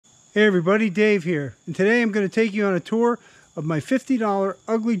Hey everybody, Dave here, and today I'm going to take you on a tour of my $50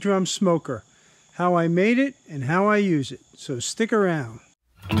 ugly drum smoker, how I made it and how I use it, so stick around.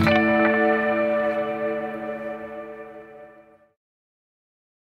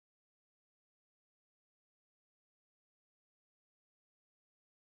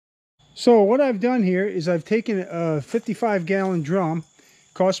 So what I've done here is I've taken a 55-gallon drum,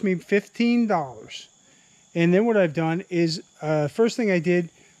 cost me $15, and then what I've done is first thing I did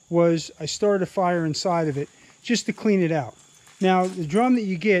was I started a fire inside of it just to clean it out. Now the drum that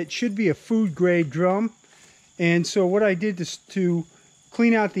you get should be a food grade drum, and so what I did to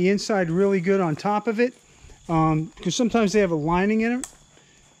clean out the inside really good on top of it, because sometimes they have a lining in it.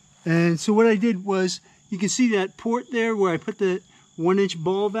 And so what I did was, you can see that port there where I put the 1-inch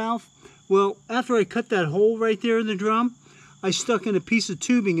ball valve. Well, after I cut that hole right there in the drum, I stuck in a piece of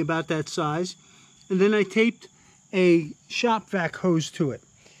tubing about that size, and then I taped a shop vac hose to it.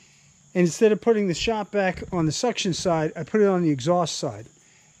 And instead of putting the shop vac on the suction side, I put it on the exhaust side.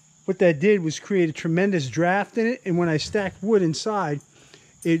 What that did was create a tremendous draft in it, and when I stacked wood inside,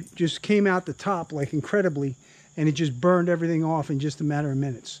 it just came out the top like incredibly, and it just burned everything off in just a matter of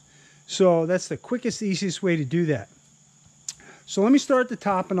minutes. So that's the quickest, easiest way to do that. So let me start at the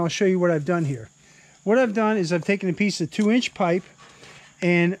top and I'll show you what I've done here. What I've done is I've taken a piece of 2-inch pipe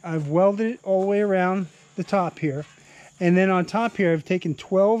and I've welded it all the way around the top here. And then on top here, I've taken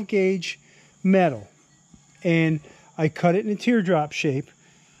 12 gauge metal and I cut it in a teardrop shape.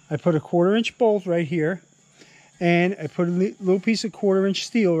 I put a 1/4-inch bolt right here, and I put a little piece of 1/4-inch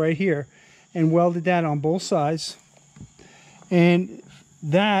steel right here and welded that on both sides. And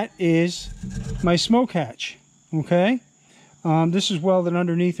that is my smoke hatch, okay? This is welded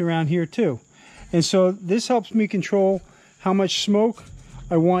underneath around here too. And so this helps me control how much smoke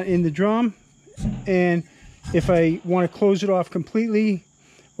I want in the drum, and if I want to close it off completely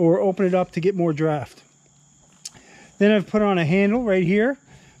or open it up to get more draft. Then I've put on a handle right here,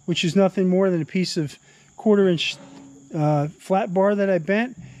 which is nothing more than a piece of 1/4-inch flat bar that I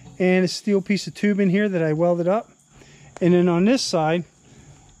bent, and a steel piece of tube in here that I welded up. And then on this side,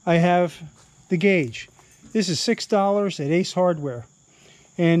 I have the gauge. This is $6 at Ace Hardware.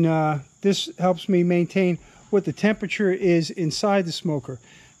 And this helps me maintain what the temperature is inside the smoker.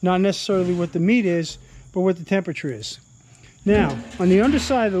 Not necessarily what the meat is, but what the temperature is. Now, on the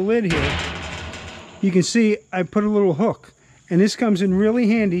underside of the lid here, you can see I put a little hook. And this comes in really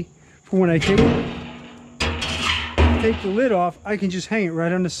handy for when I take the lid off, I can just hang it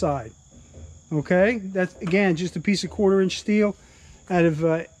right on the side. Okay? That's, again, just a piece of 1/4-inch steel out of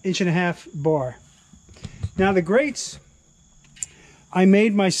 1.5-inch bar. Now the grates, I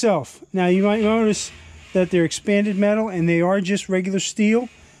made myself. Now you might notice that they're expanded metal and they are just regular steel.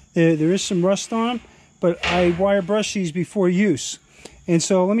 There is some rust on them, but I wire brush these before use. And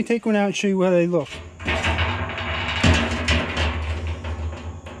so let me take one out and show you how they look.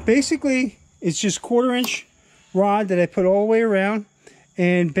 Basically, it's just 1/4-inch rod that I put all the way around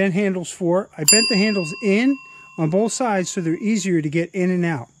and bent handles for. I bent the handles in on both sides so they're easier to get in and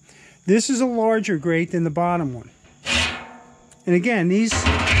out. This is a larger grate than the bottom one. And again, these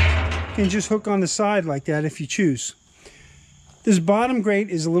can just hook on the side like that if you choose. This bottom grate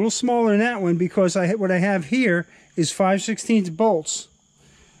is a little smaller than that one because what I have here is 5/16 bolts.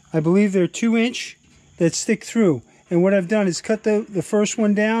 I believe they're 2-inch that stick through. And what I've done is cut the first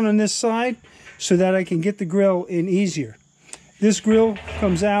one down on this side so that I can get the grill in easier. This grill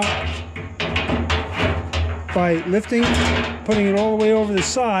comes out by lifting, putting it all the way over the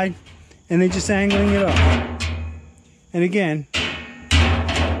side, and then just angling it up. And again,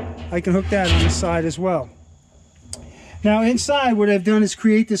 I can hook that on the side as well. Now inside, what I've done is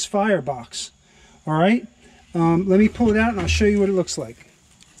create this firebox. All right, let me pull it out and I'll show you what it looks like.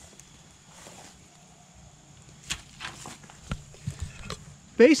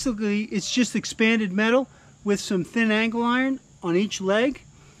 Basically, it's just expanded metal with some thin angle iron on each leg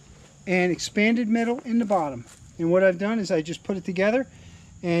and expanded metal in the bottom. And what I've done is I just put it together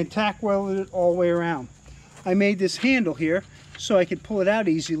and tack welded it all the way around. I made this handle here so I could pull it out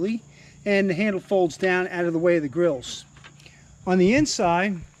easily, and the handle folds down out of the way of the grills. On the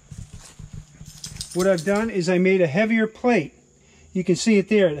inside, what I've done is I made a heavier plate. You can see it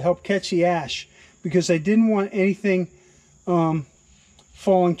there to help catch the ash, because I didn't want anything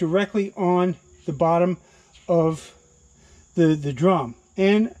falling directly on the bottom of the drum.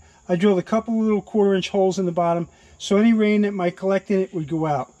 And I drilled a couple little 1/4-inch holes in the bottom so any rain that might collect in it would go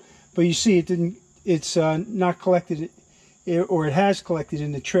out. But you see, it's not collected, or it has collected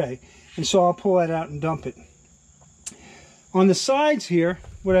in the tray. And so I'll pull that out and dump it. On the sides here,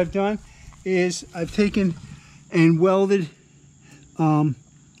 what I've done is I've taken and welded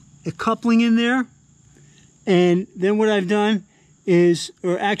a coupling in there. And then what I've done is,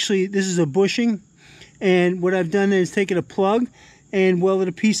 or actually this is a bushing, and what I've done is taken a plug and welded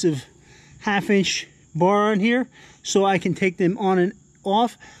a piece of 1/2 inch bar on here so I can take them on and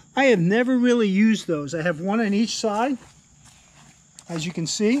off. I have never really used those. I have one on each side, as you can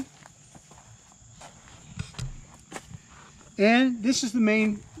see. And this is the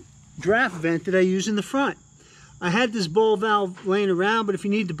main draft vent that I use in the front. I had this ball valve laying around, but if you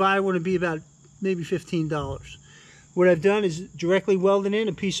need to buy one, it'd be about maybe $15. What I've done is directly welded in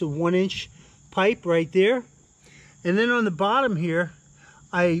a piece of 1 inch pipe right there. And then on the bottom here,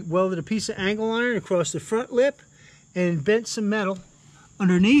 I welded a piece of angle iron across the front lip and bent some metal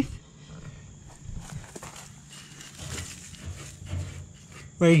underneath.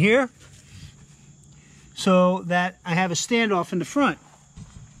 Right here. So that I have a standoff in the front.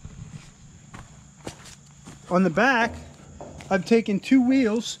 On the back, I've taken 2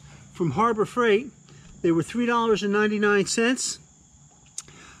 wheels from Harbor Freight. They were $3.99,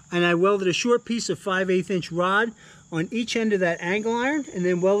 and I welded a short piece of 5/8 inch rod on each end of that angle iron, and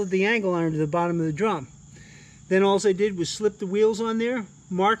then welded the angle iron to the bottom of the drum. Then all I did was slip the wheels on there,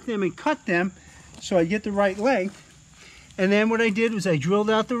 mark them and cut them so I get the right length. And then what I did was I drilled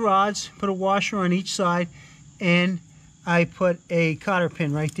out the rods, put a washer on each side, and I put a cotter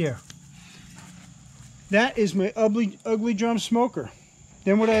pin right there. That is my ugly drum smoker.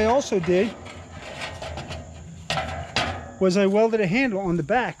 Then what I also did was I welded a handle on the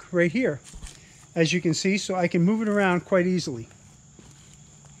back right here, as you can see, so I can move it around quite easily.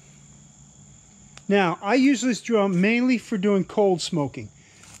 Now, I use this drum mainly for doing cold smoking,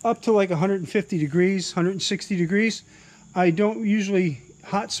 up to like 150 degrees, 160 degrees. I don't usually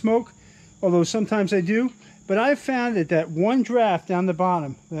hot smoke, although sometimes I do. But I've found that that one draft down the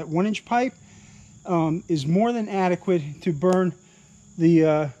bottom, that 1 inch pipe, is more than adequate to burn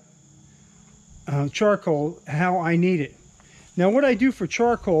the charcoal how I need it. Now what I do for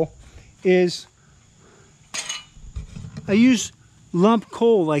charcoal is I use lump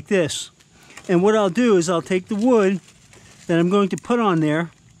coal like this. And what I'll do is I'll take the wood that I'm going to put on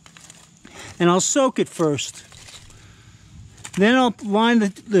there and I'll soak it first. Then I'll line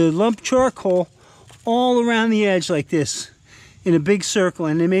the lump charcoal all around the edge like this in a big circle,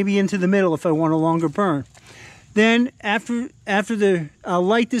 and then maybe into the middle if I want a longer burn. Then after I'll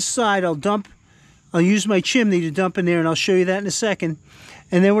light this side, I'll use my chimney to dump in there, and I'll show you that in a second.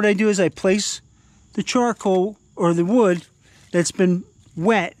 And then what I do is I place the charcoal or the wood that's been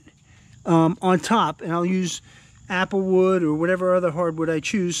wet on top, and I'll use apple wood or whatever other hardwood I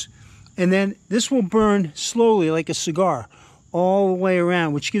choose. And then this will burn slowly like a cigar all the way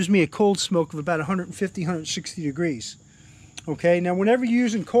around, which gives me a cold smoke of about 150, 160 degrees. Okay, now whenever you're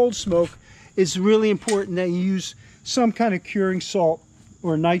using cold smoke, it's really important that you use some kind of curing salt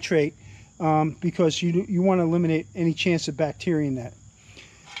or nitrate because you want to eliminate any chance of bacteria in that.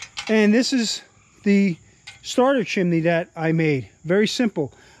 And this is the starter chimney that I made. Very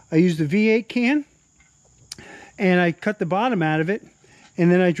simple. I used a V8 can and I cut the bottom out of it,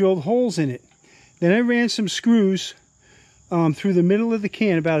 and then I drilled holes in it. Then I ran some screws through the middle of the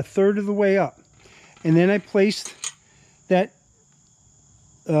can about 1/3 of the way up, and then I placed that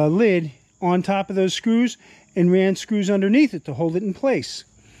lid on top of those screws and ran screws underneath it to hold it in place.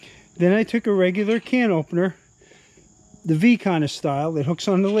 Then I took a regular can opener, the V kind of style that hooks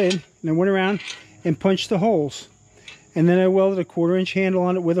on the lid, and I went around and punched the holes, and then I welded a 1/4 inch handle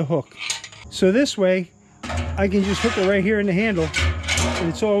on it with a hook. So this way I can just hook it right here in the handle and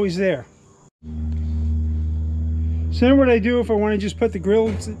it's always there. So then what I do if I want to just put the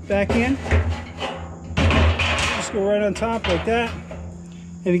grills back in, just go right on top like that.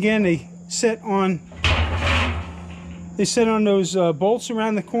 And again, they set on those bolts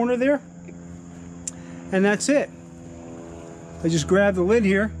around the corner there, and that's it. I just grab the lid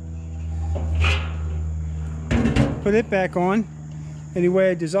here, put it back on any way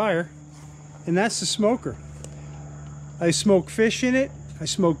I desire, and that's the smoker. I smoke fish in it, I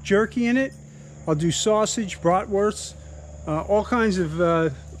smoke jerky in it, I'll do sausage, bratwursts, all kinds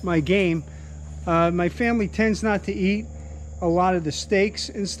of my game. My family tends not to eat a lot of the steaks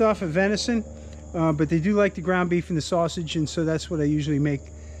and stuff of venison, but they do like the ground beef and the sausage, and so that's what I usually make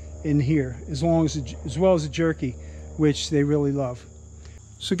in here, as well as the jerky, which they really love.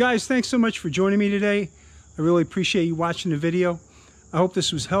 So guys, thanks so much for joining me today. I really appreciate you watching the video. I hope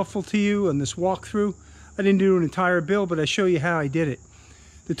this was helpful to you on this walkthrough. I didn't do an entire build, but I show you how I did it.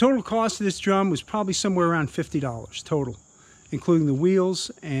 The total cost of this drum was probably somewhere around $50 total, including the wheels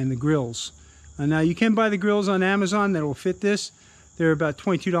and the grills. Now you can buy the grills on Amazon that will fit this. They're about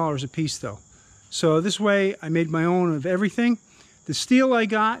 $22 a piece though. So this way I made my own of everything. The steel I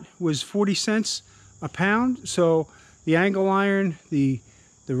got was 40 cents a pound. So the angle iron, the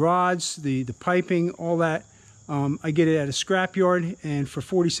rods, the piping, all that, I get it at a scrap yard, and for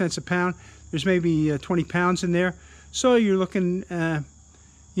 40 cents a pound, there's maybe 20 pounds in there. So you're looking,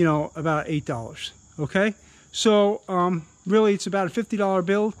 you know, about $8. Okay, so really it's about a $50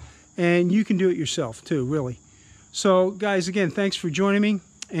 build, and you can do it yourself too, really. So guys, again, thanks for joining me,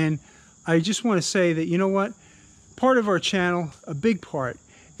 and I just want to say that, you know what, part of our channel, a big part,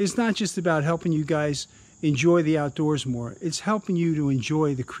 is not just about helping you guys enjoy the outdoors more. It's helping you to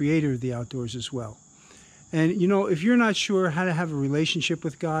enjoy the creator of the outdoors as well. And you know, if you're not sure how to have a relationship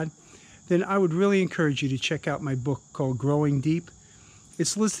with God, then I would really encourage you to check out my book called Growing Deep.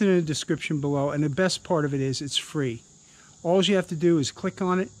 It's listed in the description below, and the best part of it is it's free. All you have to do is click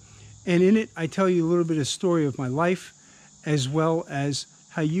on it, and in it I tell you a little bit of story of my life, as well as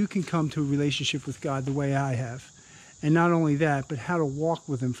how you can come to a relationship with God the way I have. And not only that, but how to walk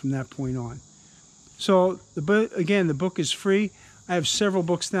with Him from that point on. So again, the book is free. I have several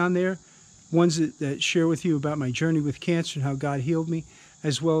books down there, ones that share with you about my journey with cancer and how God healed me,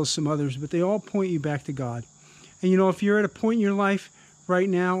 as well as some others, but they all point you back to God. And you know, if you're at a point in your life right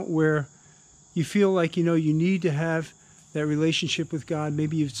now where you feel like, you know, you need to have that relationship with God,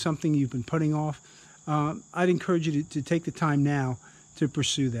 maybe it's something you've been putting off, I'd encourage you to take the time now to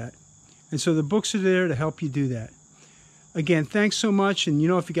pursue that. And so the books are there to help you do that. Again, thanks so much. And you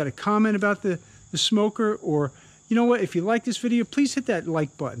know, if you got a comment about the smoker, or you know what, if you like this video, please hit that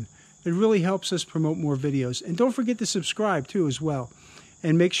like button. It really helps us promote more videos. And don't forget to subscribe too as well.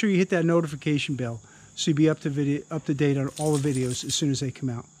 And make sure you hit that notification bell so you'll be up to date on all the videos as soon as they come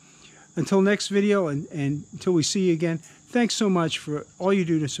out. Until next video, and until we see you again, thanks so much for all you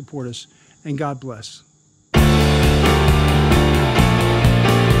do to support us, and God bless.